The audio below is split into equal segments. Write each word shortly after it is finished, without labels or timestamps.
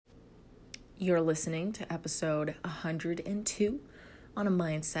You're listening to episode 102 on a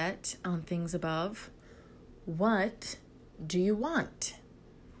mindset on things above. What do you want?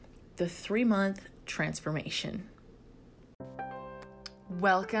 The 3-month transformation.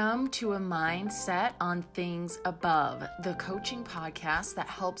 Welcome to a mindset on things above, the coaching podcast that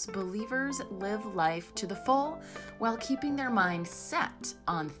helps believers live life to the full while keeping their mind set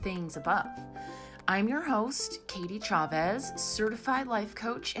on things above. I'm your host, Katie Chavez, certified life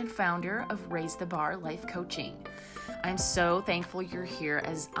coach and founder of Raise the Bar Life Coaching. I'm so thankful you're here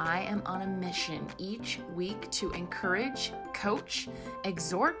as I am on a mission each week to encourage, coach,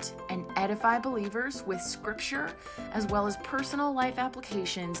 exhort, and edify believers with scripture, as well as personal life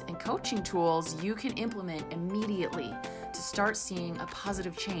applications and coaching tools you can implement immediately to start seeing a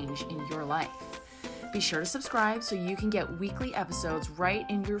positive change in your life. Be sure to subscribe so you can get weekly episodes right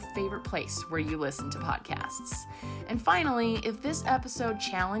in your favorite place where you listen to podcasts. And finally, if this episode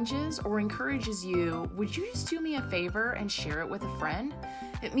challenges or encourages you, would you just do me a favor and share it with a friend?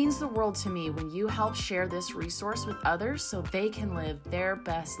 It means the world to me when you help share this resource with others so they can live their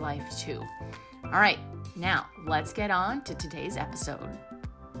best life too. All right, now let's get on to today's episode.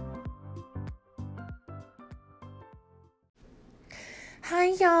 Hi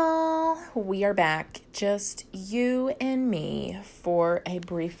y'all, we are back, just you and me for a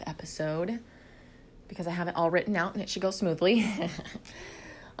brief episode because I have it all written out and it should go smoothly.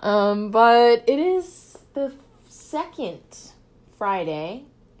 But it is the second Friday,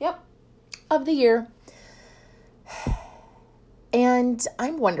 of the year. And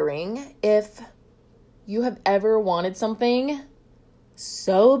I'm wondering if you have ever wanted something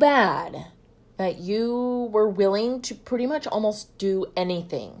so bad that you were willing to pretty much almost do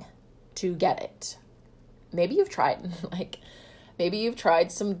anything to get it. Maybe you've tried, maybe you've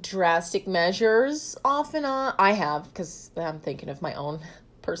tried some drastic measures off and on. I have, because I'm thinking of my own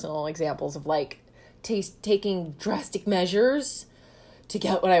personal examples of taking drastic measures to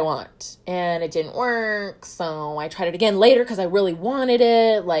get what I want. And it didn't work, so I tried it again later because I really wanted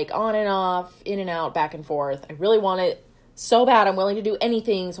it, on and off, in and out, back and forth. I really want it so bad, I'm willing to do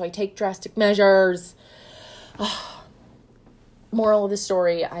anything, so I take drastic measures. Moral of the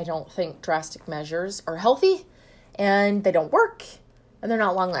story, I don't think drastic measures are healthy, and they don't work, and they're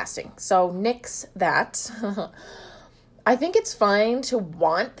not long-lasting. So nix that. I think it's fine to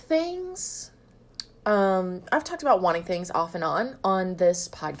want things. I've talked about wanting things off and on this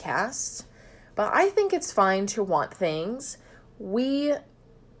podcast, but I think it's fine to want things. We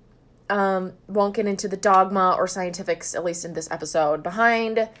won't get into the dogma or scientifics, at least in this episode,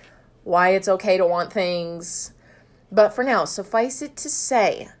 behind why it's okay to want things. But for now, suffice it to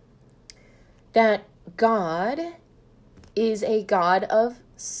say that God is a God of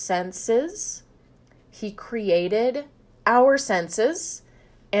senses. He created our senses,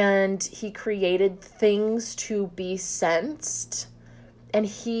 and he created things to be sensed, and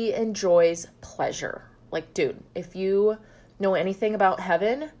he enjoys pleasure. Dude, if you know anything about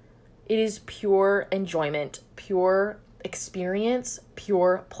heaven, it is pure enjoyment, pure experience,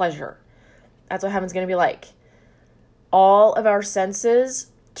 pure pleasure. That's what heaven's going to be like. All of our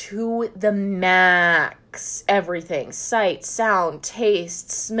senses to the max. Everything. Sight, sound, taste,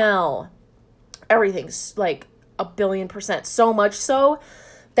 smell. Everything's like 1,000,000,000%. So much so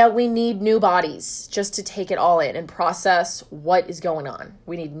that we need new bodies just to take it all in and process what is going on.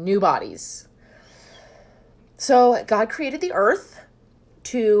 We need new bodies. So God created the earth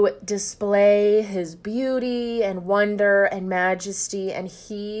to display his beauty and wonder and majesty, and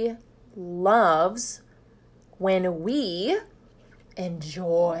he loves when we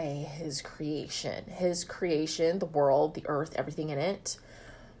enjoy his creation, the world, the earth, everything in it,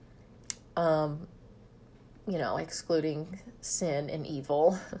 excluding sin and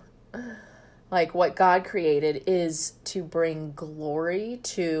evil. What God created is to bring glory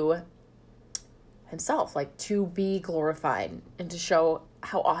to himself, to be glorified and to show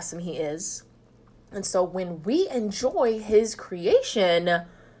how awesome he is. And so when we enjoy his creation,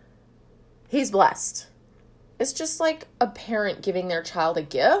 he's blessed. It's just like a parent giving their child a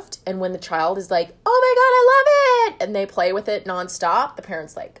gift, and when the child is like, oh my God, I love it, and they play with it nonstop, the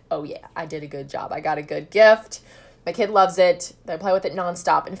parent's like, oh yeah, I did a good job. I got a good gift. My kid loves it. They play with it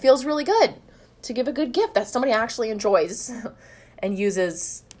nonstop, and it feels really good to give a good gift that somebody actually enjoys and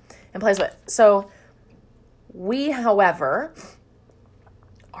uses and plays with. So we, however,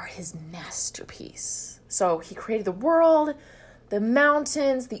 are his masterpiece. So he created the world, the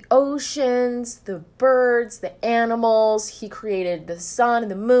mountains, the oceans, the birds, the animals. He created the sun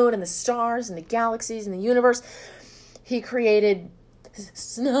and the moon and the stars and the galaxies and the universe. He created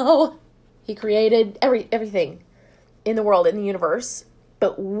snow. He created everything in the world, in the universe.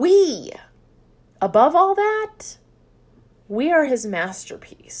 But we above all that, we are his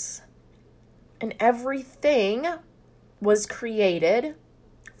masterpiece. And everything was created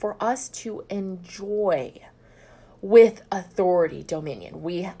for us to enjoy with authority, dominion.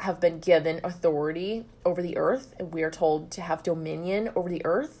 We have been given authority over the earth, and we are told to have dominion over the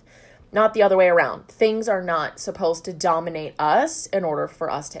earth, not the other way around. Things are not supposed to dominate us in order for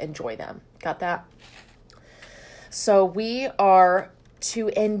us to enjoy them. Got that? So we are to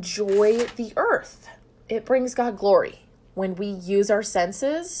enjoy the earth. It brings God glory when we use our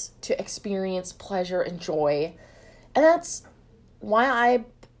senses to experience pleasure and joy. And that's why I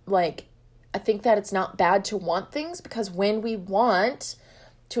think that it's not bad to want things, because when we want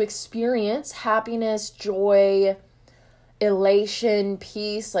to experience happiness, joy, elation,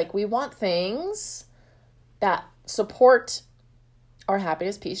 peace, like we want things that support our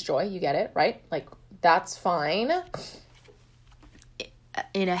happiness, peace, joy, you get it, right? Like that's fine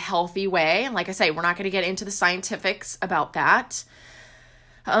in a healthy way. And like I say, we're not going to get into the scientifics about that.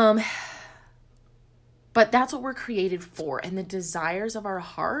 But that's what we're created for. And the desires of our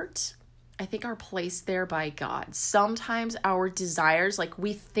heart, I think, are placed there by God. Sometimes our desires, like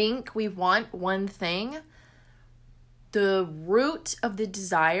we think we want one thing, the root of the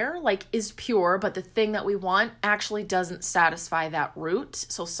desire, like, is pure, but the thing that we want actually doesn't satisfy that root.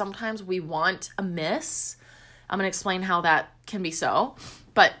 So sometimes we want amiss. I'm going to explain how that can be so.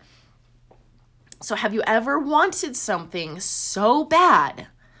 But, so have you ever wanted something so bad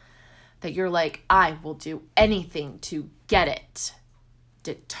that you're like, I will do anything to get it?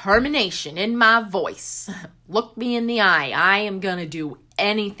 Determination in my voice. Look me in the eye. I am going to do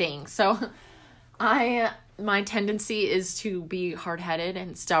anything. So my tendency is to be hard-headed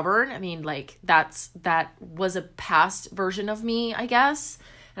and stubborn. I mean, like that was a past version of me, I guess.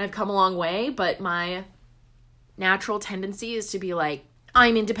 And I've come a long way, but my natural tendency is to be like,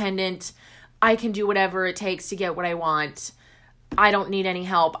 I'm independent. I can do whatever it takes to get what I want. I don't need any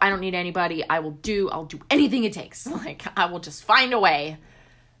help. I don't need anybody. I'll do anything it takes. Like, I will just find a way.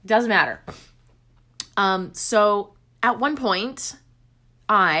 Doesn't matter. So at one point,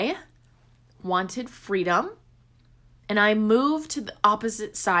 I wanted freedom, and I moved to the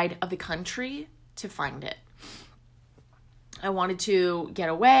opposite side of the country to find it. I wanted to get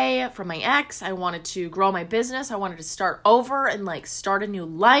away from my ex. I wanted to grow my business. I wanted to start over and like start a new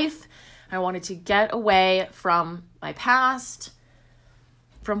life. I wanted to get away from my past,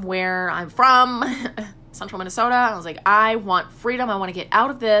 from where I'm from, Central Minnesota. I was like, I want freedom. I want to get out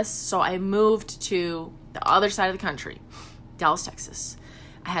of this. So I moved to the other side of the country, Dallas, Texas.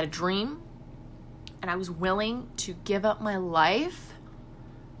 I had a dream, and I was willing to give up my life,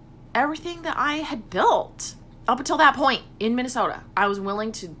 everything that I had built up until that point in Minnesota. I was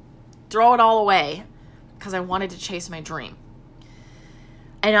willing to throw it all away because I wanted to chase my dream.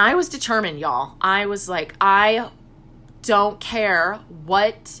 And I was determined, y'all. I was like, I don't care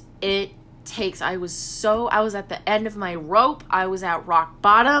what it takes. I was at the end of my rope. I was at rock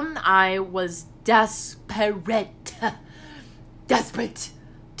bottom. I was desperate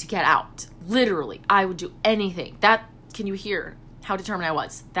to get out. Literally, I would do anything. Can you hear how determined I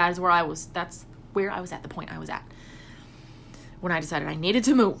was? That's where I was at, the point I was at when I decided I needed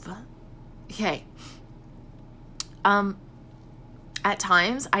to move. Okay. At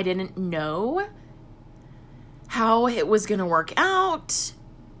times I didn't know how it was going to work out.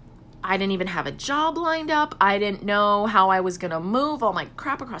 I didn't even have a job lined up. I didn't know how I was going to move all my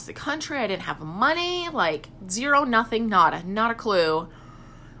crap across the country. I didn't have money, like zero, nothing, nada, not a clue.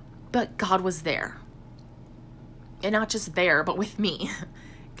 But God was there. And not just there, but with me.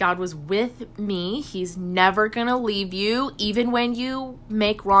 God was with me. He's never going to leave you. Even when you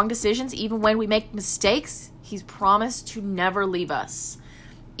make wrong decisions, even when we make mistakes, He's promised to never leave us.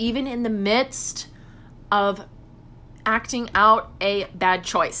 Even in the midst of acting out a bad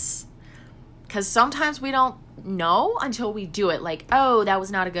choice. Because sometimes we don't know until we do it. Like, oh, that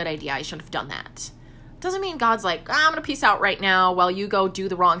was not a good idea. I shouldn't have done that. Doesn't mean God's like, I'm going to peace out right now while you go do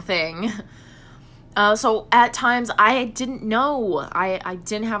the wrong thing. So at times I didn't know. I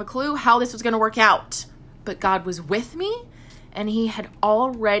didn't have a clue how this was going to work out. But God was with me, and He had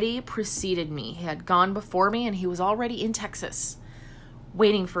already preceded me. He had gone before me, and He was already in Texas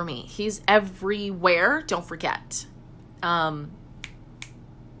waiting for me. He's everywhere. Don't forget.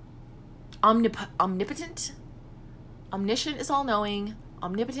 Omnipotent. Omniscient is all-knowing.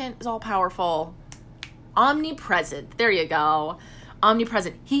 Omnipotent is all-powerful. Omnipresent. There you go.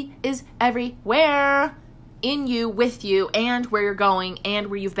 Omnipresent. He is everywhere, in you, with you, and where you're going, and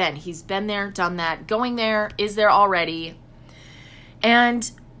where you've been. He's been there, done that, going there, is there already.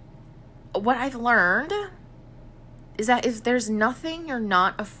 And what I've learned is that if there's nothing you're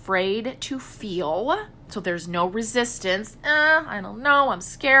not afraid to feel, so there's no resistance, I don't know, I'm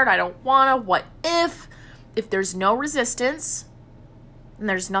scared, I don't wanna, what if there's no resistance and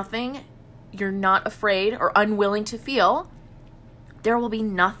there's nothing you're not afraid or unwilling to feel, there will be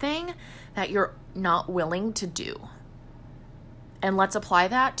nothing that you're not willing to do. And let's apply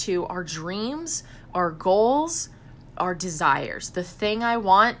that to our dreams, our goals, our desires. The thing I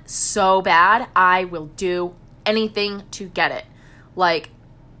want so bad, I will do anything to get it. Like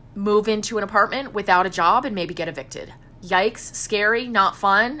move into an apartment without a job and maybe get evicted. Yikes, scary, not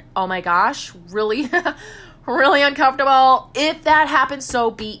fun. Oh my gosh, really, really uncomfortable. If that happens,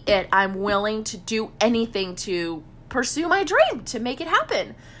 so be it. I'm willing to do anything to pursue my dream, to make it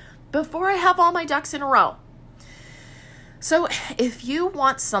happen before I have all my ducks in a row. So if you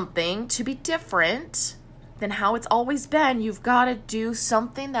want something to be different than how it's always been, you've got to do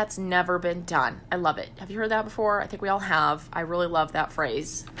something that's never been done. I love it. Have you heard that before? I think we all have. I really love that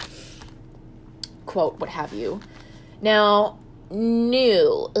phrase. Quote, what have you. Now,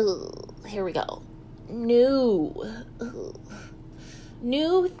 new. Here we go. New.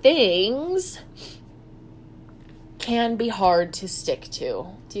 New things can be hard to stick to.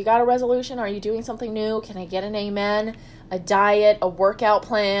 Do you got a resolution? Are you doing something new? Can I get an amen? A diet, a workout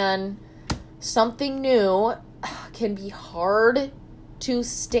plan, something new can be hard to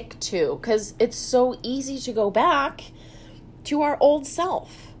stick to because it's so easy to go back to our old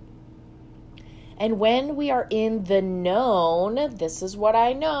self. And when we are in the known, this is what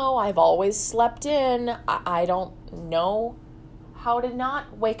I know. I've always slept in. I don't know how to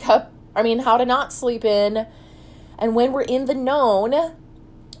not wake up. How to not sleep in. And when we're in the known,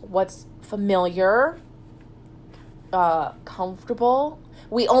 what's familiar, comfortable,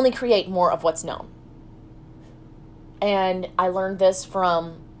 we only create more of what's known. And I learned this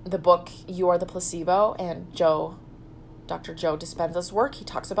from the book You Are the Placebo and Dr. Joe Dispenza's work. He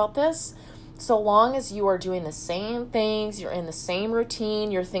talks about this. So long as you are doing the same things, you're in the same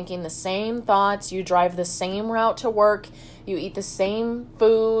routine, you're thinking the same thoughts, you drive the same route to work, you eat the same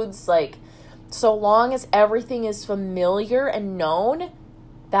foods, so long as everything is familiar and known,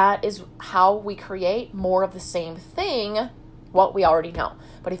 that is how we create more of the same thing, what we already know.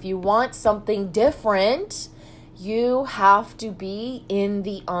 But if you want something different, you have to be in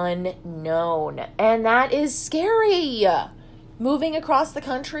the unknown. And that is scary. Moving across the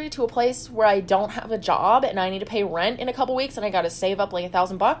country to a place where I don't have a job and I need to pay rent in a couple weeks and I got to save up like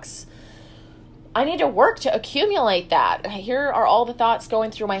 $1,000. I need to work to accumulate that. Here are all the thoughts going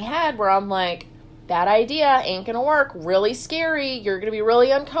through my head where I'm like, that idea ain't going to work. Really scary. You're going to be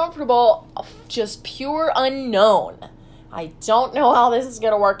really uncomfortable. Just pure unknown. I don't know how this is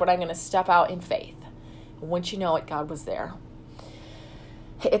going to work, but I'm going to step out in faith. And once you know it, God was there.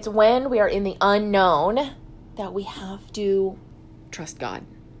 It's when we are in the unknown that we have to trust God.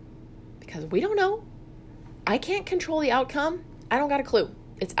 Because we don't know. I can't control the outcome. I don't got a clue.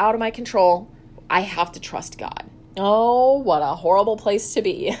 It's out of my control. I have to trust God. Oh, what a horrible place to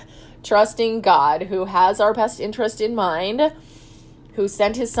be. Trusting God, who has our best interest in mind, who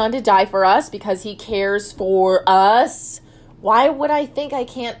sent his son to die for us because he cares for us. Why would I think I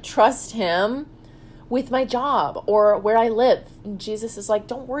can't trust him with my job or where I live? And Jesus is like,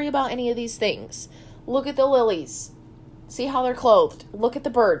 don't worry about any of these things. Look at the lilies. See how they're clothed. Look at the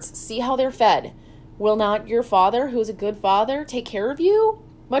birds. See how they're fed. Will not your Father, who is a good Father, take care of you?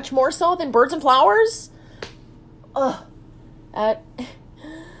 Much more so than birds and flowers?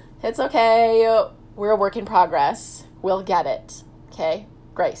 It's okay. We're a work in progress. We'll get it. Okay?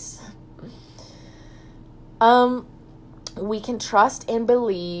 Grace. We can trust and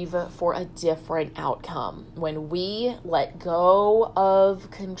believe for a different outcome when we let go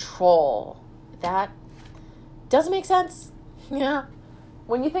of control. That doesn't make sense. Yeah.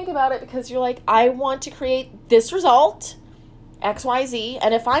 When you think about it, because you're like, I want to create this result, X, Y, Z,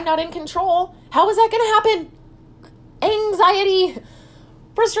 and if I'm not in control, how is that going to happen? Anxiety,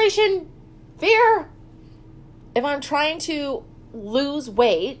 frustration, fear. If I'm trying to lose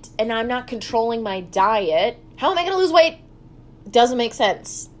weight and I'm not controlling my diet, how am I going to lose weight? Doesn't make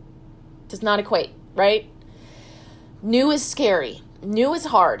sense. Does not equate, right? New is scary. New is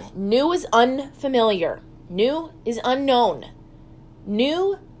hard. New is unfamiliar. New is unknown.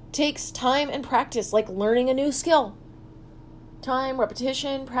 New takes time and practice, like learning a new skill. Time,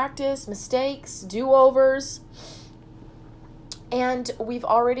 repetition, practice, mistakes, do-overs. And we've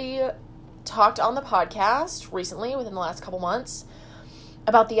already talked on the podcast recently, within the last couple months,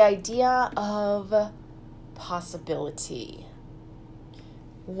 about the idea of possibility.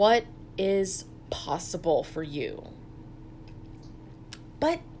 What is possible for you?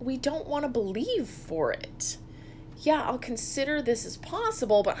 But we don't want to believe for it. yeah, I'll consider this as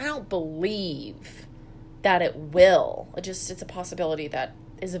possible, but I don't believe that it will. It's a possibility that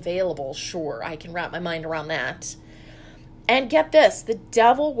is available. Sure, I can wrap my mind around that. And get this, the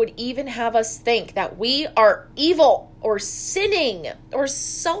devil would even have us think that we are evil or sinning or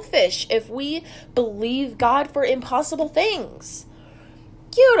selfish if we believe God for impossible things.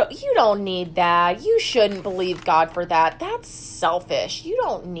 You don't need that. You shouldn't believe God for that. That's selfish. You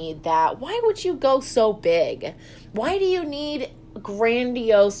don't need that. Why would you go so big? Why do you need a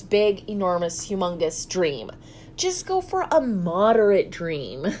grandiose, big, enormous, humongous dream? Just go for a moderate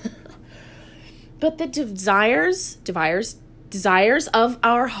dream. But the desires of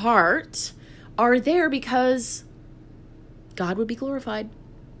our heart are there because God would be glorified.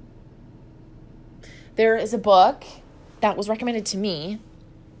 There is a book that was recommended to me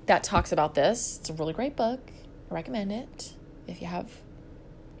that talks about this. It's a really great book. I recommend it if you have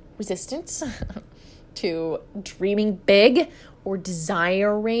resistance to dreaming big or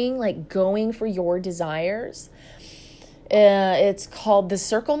desiring, like going for your desires. It's called The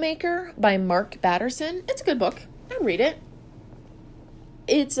Circle Maker by Mark Batterson. It's a good book. I'd read it.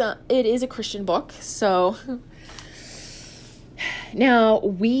 It is a Christian book, so now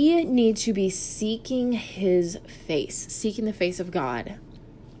we need to be seeking his face, seeking the face of God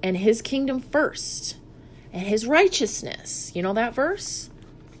and his kingdom first and his righteousness. You know that verse?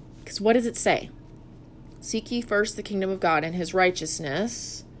 Because what does it say? Seek ye first the kingdom of God and his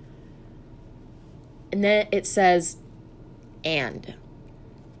righteousness. And then it says, and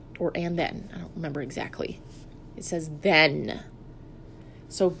then. I don't remember exactly. It says then.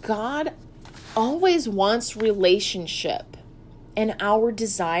 So God always wants relationship, and our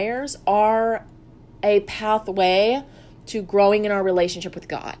desires are a pathway to growing in our relationship with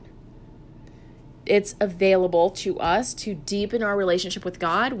God. It's available to us to deepen our relationship with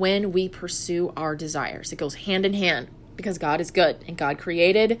God when we pursue our desires. It goes hand in hand because God is good, and God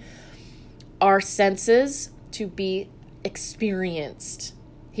created our senses to be experienced.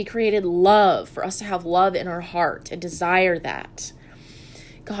 He created love for us to have love in our heart and desire that.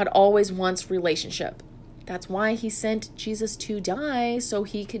 God always wants relationship. That's why he sent Jesus to die, so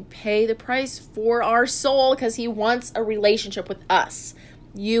he could pay the price for our soul, because he wants a relationship with us,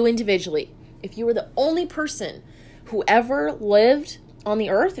 you individually. If you were the only person who ever lived on the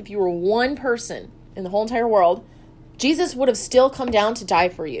earth, if you were one person in the whole entire world, Jesus would have still come down to die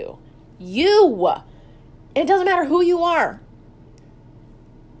for you. You! It doesn't matter who you are.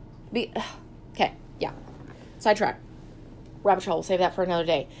 Okay, yeah. Sidetrack. Rabbit trail, we'll save that for another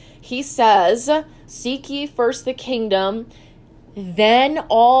day. He says, seek ye first the kingdom, then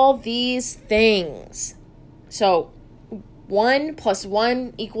all these things. So 1 +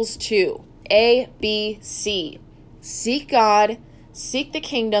 1 = 2. A, B, C. Seek God, seek the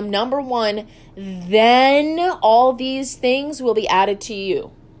kingdom, number 1, then all these things will be added to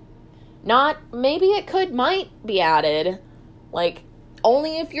you. Not, maybe it might be added, like,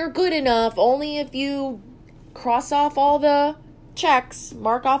 only if you're good enough, only if you cross off all the checks,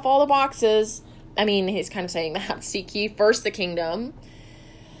 mark off all the boxes. I mean, he's kind of saying that. Seek ye first the kingdom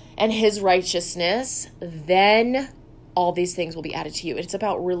and his righteousness, then all these things will be added to you. It's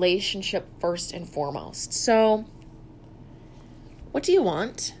about relationship first and foremost. So, what do you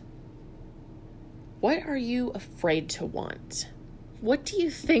want? What are you afraid to want? What do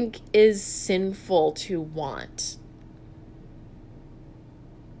you think is sinful to want?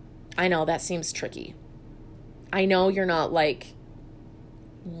 I know that seems tricky. I know you're not like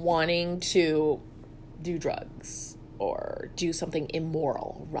wanting to do drugs or do something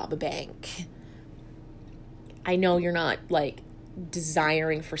immoral, rob a bank. I know you're not like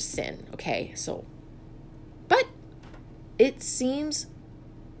desiring for sin, okay? So, but it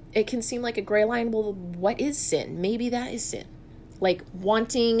can seem like a gray line. Well, what is sin? Maybe that is sin. Like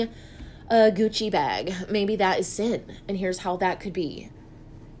wanting a Gucci bag, maybe that is sin. And here's how that could be.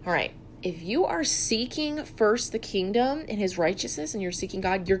 All right. If you are seeking first the kingdom and his righteousness and you're seeking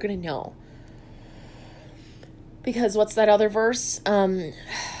God, you're going to know. Because what's that other verse?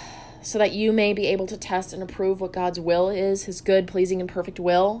 So that you may be able to test and approve what God's will is, his good, pleasing, and perfect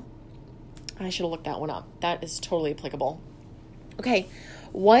will. I should have looked that one up. That is totally applicable. Okay.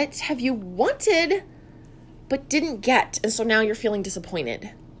 What have you wanted but didn't get? And so now you're feeling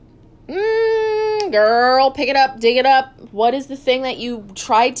disappointed. Girl, pick it up, dig it up. What is the thing that you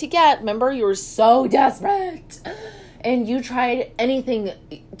tried to get? Remember, you were so desperate. And you tried anything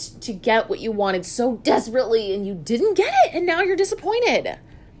to get what you wanted so desperately, and you didn't get it, and now you're disappointed.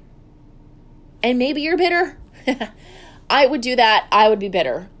 And maybe you're bitter. I would do that. I would be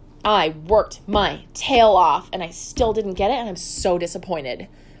bitter. I worked my tail off, and I still didn't get it, and I'm so disappointed.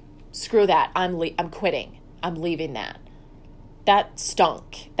 Screw that. I'm quitting. I'm leaving that. That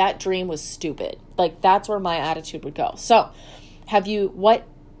stunk. That dream was stupid. Like, that's where my attitude would go. So, what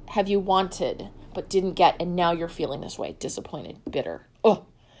have you wanted but didn't get, and now you're feeling this way? Disappointed, bitter. Oh.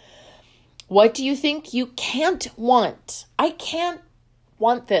 What do you think you can't want? I can't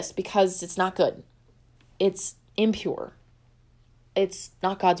want this because it's not good. It's impure. It's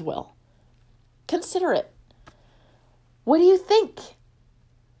not God's will. Consider it. What do you think?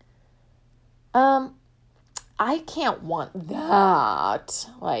 I can't want that.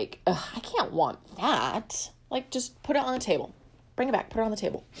 Like, I can't want that. Like, just put it on the table. Bring it back. Put it on the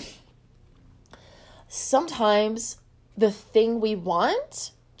table. Sometimes the thing we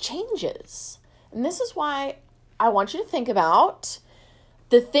want changes. And this is why I want you to think about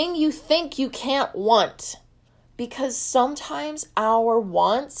the thing you think you can't want. Because sometimes our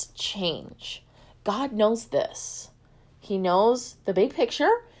wants change. God knows this. He knows the big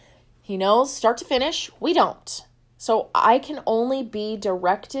picture. He knows start to finish. We don't. So I can only be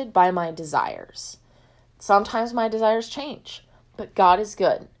directed by my desires. Sometimes my desires change, but God is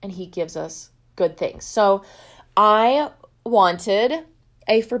good and he gives us good things. So I wanted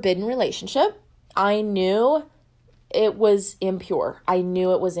a forbidden relationship. I knew it was impure. I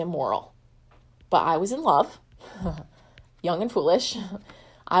knew it was immoral, but I was in love, young and foolish.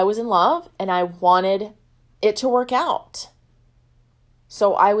 I was in love and I wanted it to work out.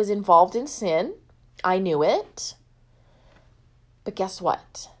 So I was involved in sin. I knew it. But guess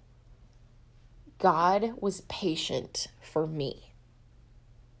what? God was patient for me.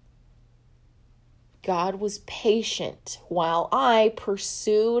 God was patient while I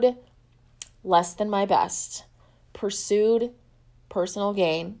pursued less than my best, pursued personal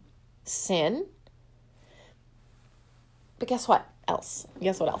gain, sin. But guess what else?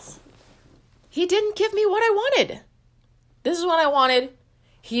 Guess what else? He didn't give me what I wanted. This is what I wanted.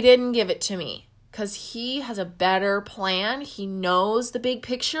 He didn't give it to me because he has a better plan. He knows the big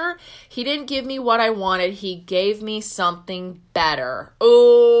picture. He didn't give me what I wanted. He gave me something better.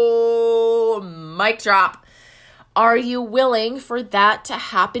 Oh, mic drop. Are you willing for that to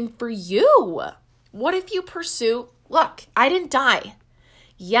happen for you? What if you pursue, look, I didn't die.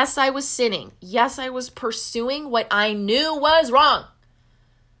 Yes, I was sinning. Yes, I was pursuing what I knew was wrong.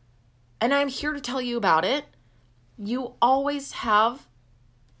 And I'm here to tell you about it. You always have,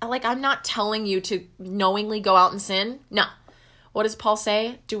 like, I'm not telling you to knowingly go out and sin. No. What does Paul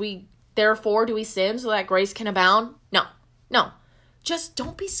say? Do we sin so that grace can abound? No. Just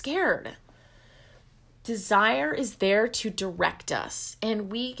don't be scared. Desire is there to direct us,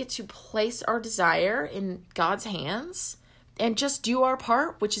 and we get to place our desire in God's hands and just do our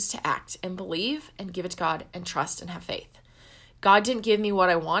part, which is to act and believe and give it to God and trust and have faith. God didn't give me what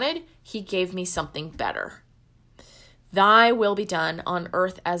I wanted. He gave me something better. Thy will be done on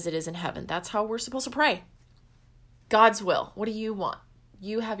earth as it is in heaven. That's how we're supposed to pray. God's will. What do you want?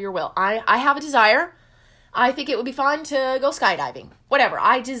 You have your will. I have a desire. I think it would be fun to go skydiving. Whatever.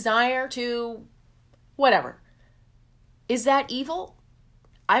 I desire to whatever. Is that evil?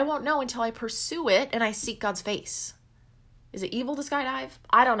 I won't know until I pursue it and I seek God's face. Is it evil to skydive?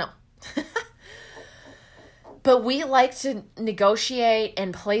 I don't know. But we like to negotiate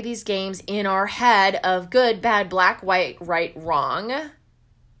and play these games in our head of good, bad, black, white, right, wrong.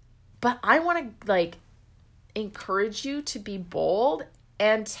 But I want to encourage you to be bold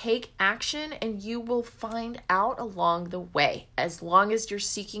and take action, and you will find out along the way. As long as you're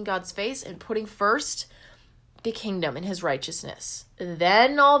seeking God's face and putting first the kingdom and his righteousness,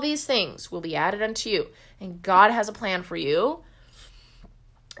 then all these things will be added unto you. And God has a plan for you.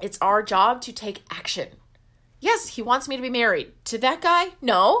 It's our job to take action. Yes, he wants me to be married. To that guy?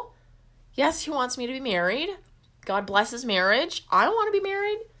 No. Yes, he wants me to be married. God blesses marriage. I want to be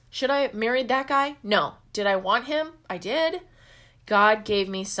married. Should I have married that guy? No. Did I want him? I did. God gave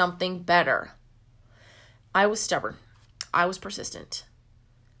me something better. I was stubborn. I was persistent.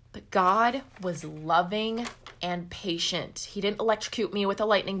 But God was loving and patient. He didn't electrocute me with a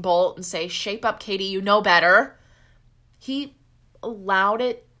lightning bolt and say, shape up, Katie, you know better. He allowed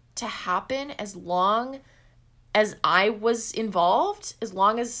it to happen as long as I was involved, as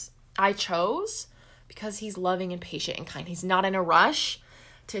long as I chose, because he's loving and patient and kind. He's not in a rush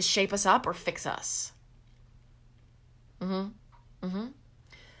to shape us up or fix us.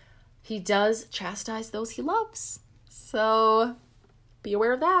 He does chastise those he loves. So be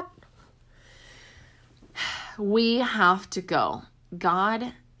aware of that. We have to go.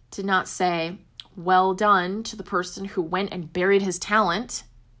 God did not say, well done to the person who went and buried his talent,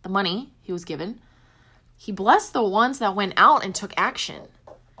 the money he was given. He blessed the ones that went out and took action.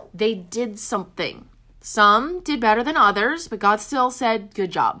 They did something. Some did better than others, but God still said,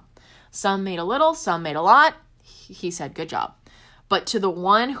 good job. Some made a little, some made a lot. He said, good job. But to the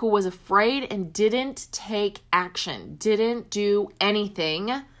one who was afraid and didn't take action, didn't do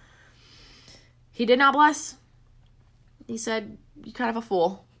anything, he did not bless. He said, you're kind of a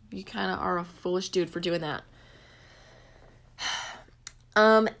fool. You kind of are a foolish dude for doing that.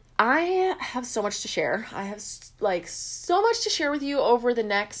 I have so much to share. I have so much to share with you over the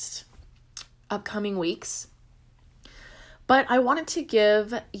next upcoming weeks. But I wanted to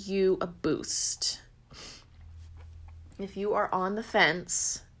give you a boost. If you are on the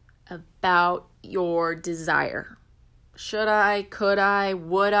fence about your desire, should I, could I,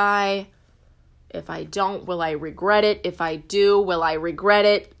 would I? If I don't, will I regret it? If I do, will I regret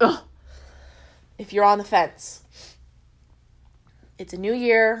it? Ugh. If you're on the fence, it's a new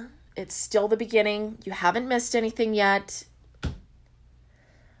year. It's still the beginning. You haven't missed anything yet.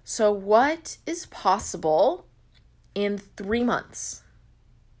 So what is possible in 3 months?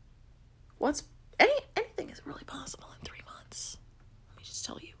 Anything is really possible in 3 months. Let me just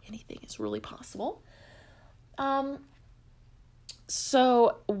tell you, anything is really possible.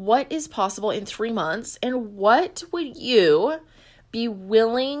 So what is possible in 3 months, and what would you be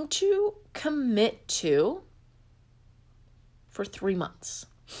willing to commit to for 3 months?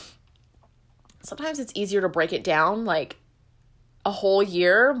 Sometimes it's easier to break it down. Like a whole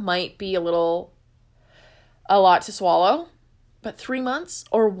year might be a lot to swallow, but 3 months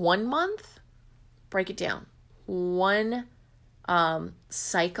or 1 month, break it down. One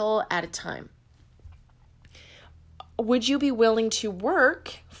cycle at a time. Would you be willing to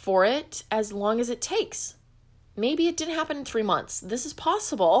work for it as long as it takes? Maybe it didn't happen in 3 months. This is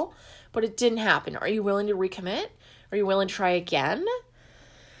possible, but it didn't happen. Are you willing to recommit? Are you willing to try again?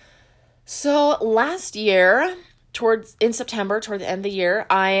 So last year, in September, toward the end of the year,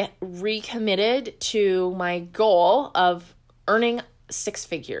 I recommitted to my goal of earning 6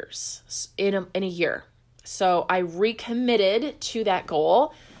 figures in a year. So I recommitted to that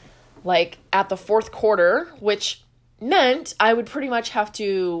goal, like at the 4th quarter, which meant I would pretty much have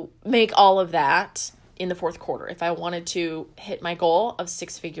to make all of that in the 4th quarter if I wanted to hit my goal of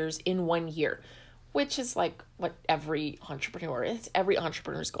 6 figures in 1 year, which is like what every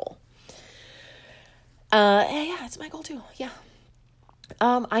entrepreneur's goal. Yeah, it's my goal too. Yeah.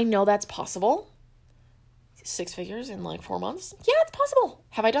 I know that's possible. 6 figures in like 4 months. Yeah, it's possible.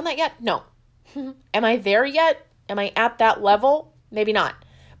 Have I done that yet? No. Am I there yet? Am I at that level? Maybe not.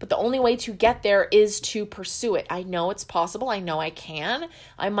 But the only way to get there is to pursue it. I know it's possible. I know I can.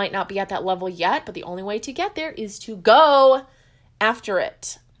 I might not be at that level yet, but the only way to get there is to go after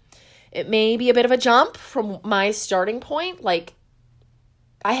it. It may be a bit of a jump from my starting point. Like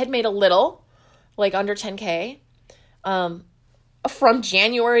I had made a little, like under 10K, from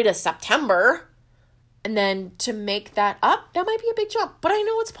January to September. And then to make that up, that might be a big jump, but I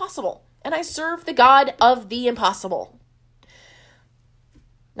know it's possible. And I serve the God of the impossible.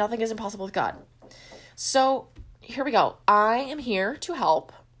 Nothing is impossible with God. So here we go. I am here to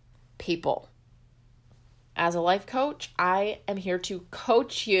help people. As a life coach, I am here to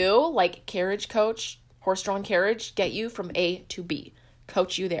coach you like carriage coach, horse-drawn carriage, get you from A to B,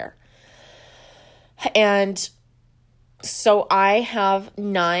 coach you there. And so I have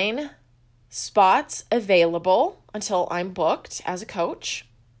 9 spots available until I'm booked as a coach.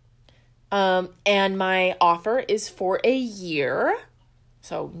 And my offer is for a year.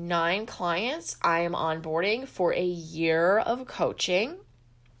 So 9 clients I am onboarding for a year of coaching.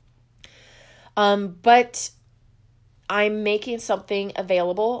 But I'm making something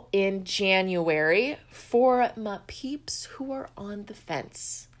available in January for my peeps who are on the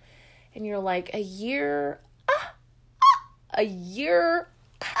fence. And you're like, a year.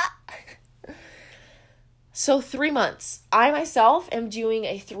 So 3 months. I myself am doing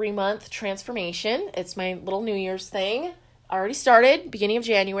a 3-month transformation. It's my little New Year's thing. I already started beginning of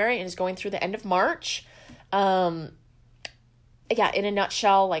January and is going through the end of March. Yeah, in a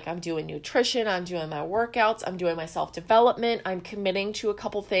nutshell, like I'm doing nutrition, I'm doing my workouts, I'm doing my self-development, I'm committing to a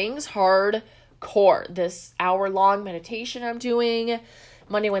couple things hardcore. This hour-long meditation I'm doing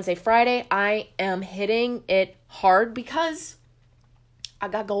Monday, Wednesday, Friday, I am hitting it hard because I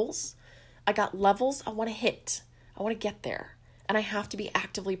got goals. I got levels I want to hit. I want to get there. And I have to be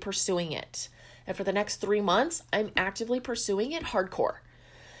actively pursuing it. And for the next 3 months, I'm actively pursuing it hardcore.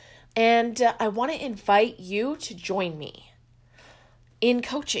 And I want to invite you to join me in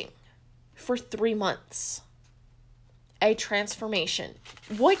coaching for 3 months. A transformation.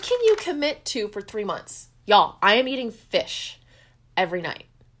 What can you commit to for 3 months? Y'all, I am eating fish every night.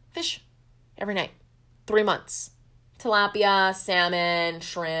 Fish every night. 3 months. Tilapia, salmon,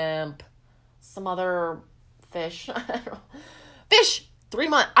 shrimp, some other fish. Fish 3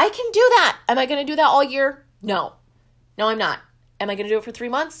 months. I can do that. Am I going to do that all year? No. No, I'm not. Am I going to do it for 3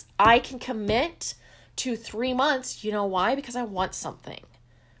 months? I can commit to 3 months. You know why? Because I want something.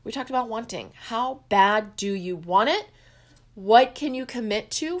 We talked about wanting. How bad do you want it? What can you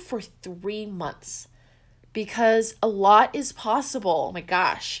commit to for 3 months? Because a lot is possible. Oh my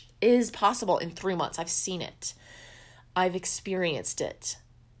gosh, is possible in 3 months. I've seen it. I've experienced it.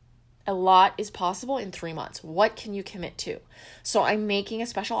 A lot is possible in 3 months. What can you commit to? So I'm making a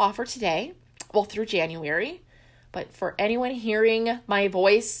special offer today, well, through January. But for anyone hearing my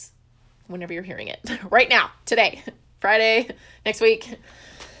voice, whenever you're hearing it, right now, today, Friday, next week,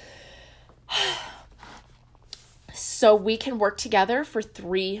 so we can work together for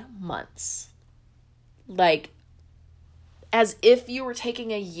 3 months. Like, as if you were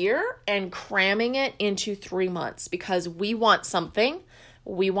taking a year and cramming it into 3 months, because we want something,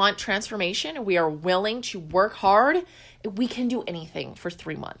 we want transformation, and we are willing to work hard. We can do anything for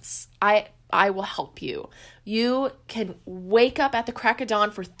 3 months. I will help you. You can wake up at the crack of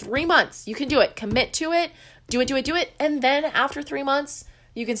dawn for 3 months. You can do it. Commit to it. Do it. And then after 3 months,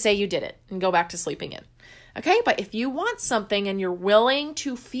 you can say you did it and go back to sleeping in. Okay? But if you want something and you're willing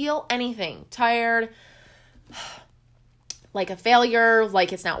to feel anything, tired, like a failure,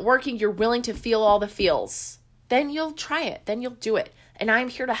 like it's not working, you're willing to feel all the feels, then you'll try it. Then you'll do it. And I'm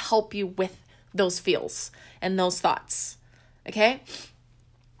here to help you with those feels and those thoughts. Okay?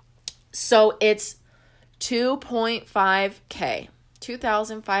 So it's 2.5K,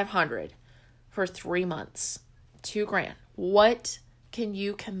 2,500 for 3 months, $2,000. What can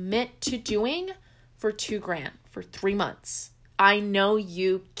you commit to doing for $2,000 for 3 months? I know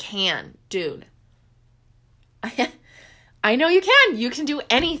you can, dude. I know you can. You can do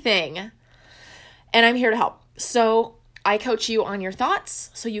anything. And I'm here to help. So I coach you on your thoughts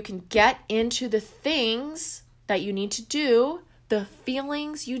so you can get into the things that you need to do, the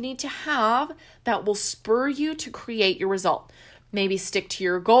feelings you need to have that will spur you to create your result. Maybe stick to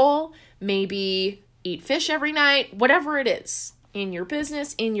your goal, maybe eat fish every night, whatever it is. In your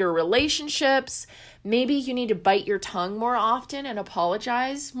business, in your relationships, maybe you need to bite your tongue more often and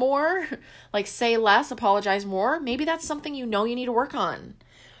apologize more. Like say less, apologize more. Maybe that's something you know you need to work on.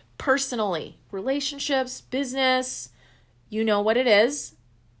 Personally, relationships, business, you know what it is.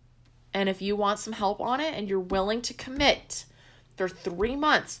 And if you want some help on it and you're willing to commit for 3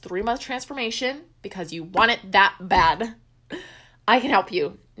 months, 3 month transformation because you want it that bad, I can help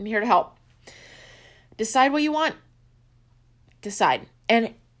you. I'm here to help. Decide what you want. Decide.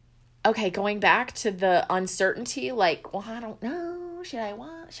 And okay, going back to the uncertainty, like, well, I don't know.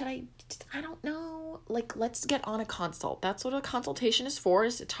 I don't know. Like, let's get on a consult. That's what a consultation is for,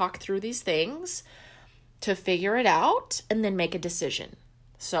 is to talk through these things, to figure it out, and then make a decision.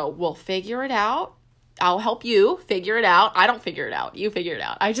 So we'll figure it out. I'll help you figure it out. I don't figure it out. You figure it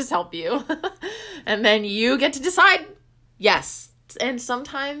out. I just help you. And then you get to decide. Yes. And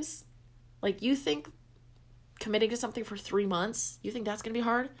sometimes, like, you think committing to something for 3 months, you think that's going to be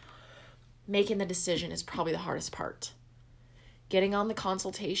hard? Making the decision is probably the hardest part. Getting on the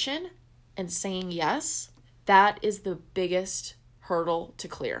consultation and saying yes, that is the biggest hurdle to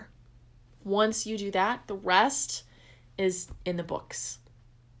clear. Once you do that, the rest is in the books.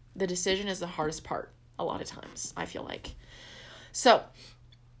 The decision is the hardest part a lot of times, I feel like. So,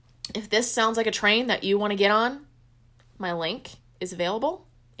 if this sounds like a train that you want to get on, my link is available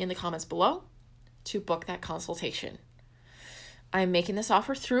in the comments below to book that consultation. I'm making this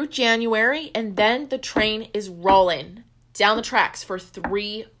offer through January, and then the train is rolling down the tracks for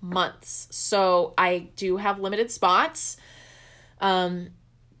 3 months. So I do have limited spots. Don't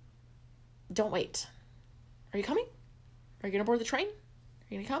wait. Are you coming? Are you going to board the train? Are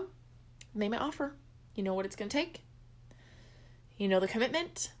you going to come? Make my offer. You know what it's going to take. You know the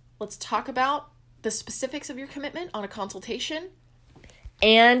commitment. Let's talk about the specifics of your commitment on a consultation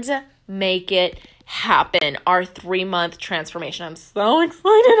and make it happen. Our 3 month transformation. I'm so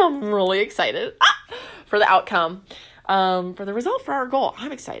excited. I'm really excited for the outcome, for the result, for our goal.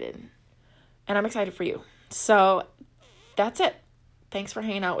 I'm excited, and I'm excited for you. So that's it. Thanks for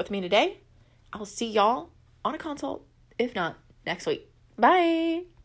hanging out with me today. I'll see y'all on a consult, if not next week. Bye.